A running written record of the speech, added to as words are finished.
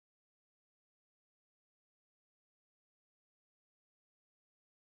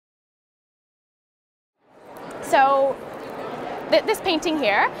So this painting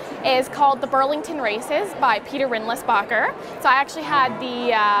here is called The Burlington Races by Peter Rindlisbacher. So I actually had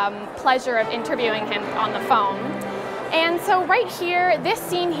the pleasure of interviewing him on the phone. And so right here, this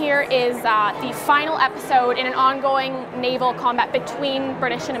scene here is the final episode in an ongoing naval combat between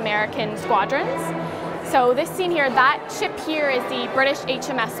British and American squadrons. So this scene here, that ship here is the British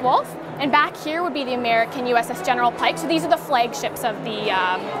HMS Wolfe, and back here would be the American USS General Pike. So these are the flagships of the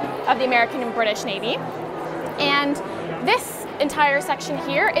American and British Navy. And this entire section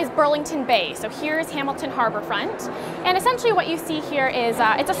here is Burlington Bay. So here's Hamilton Harborfront. And essentially what you see here is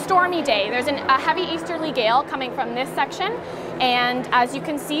it's a stormy day. There's a heavy easterly gale coming from this section. And as you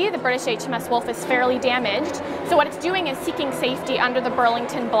can see, the British HMS Wolfe is fairly damaged. So what it's doing is seeking safety under the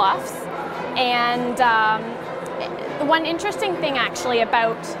Burlington Bluffs. And one interesting thing actually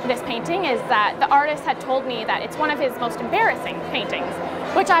about this painting is that the artist had told me that it's one of his most embarrassing paintings,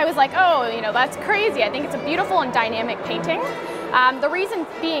 which I was like, oh, you know, that's crazy. I think it's a beautiful and dynamic painting. The reason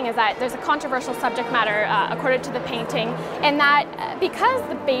being is that there's a controversial subject matter according to the painting, and that because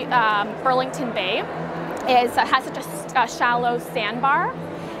the Burlington Bay has such a shallow sandbar,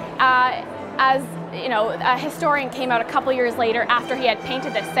 as you know, a historian came out a couple years later after he had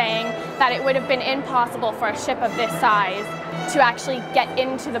painted this saying that it would have been impossible for a ship of this size to actually get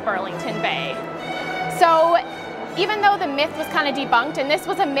into the Burlington Bay. So even though the myth was kind of debunked, and this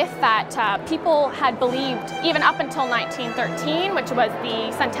was a myth that people had believed even up until 1913, which was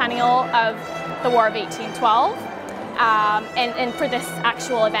the centennial of the War of 1812, and for this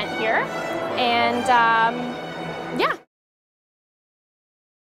actual event here. And yeah.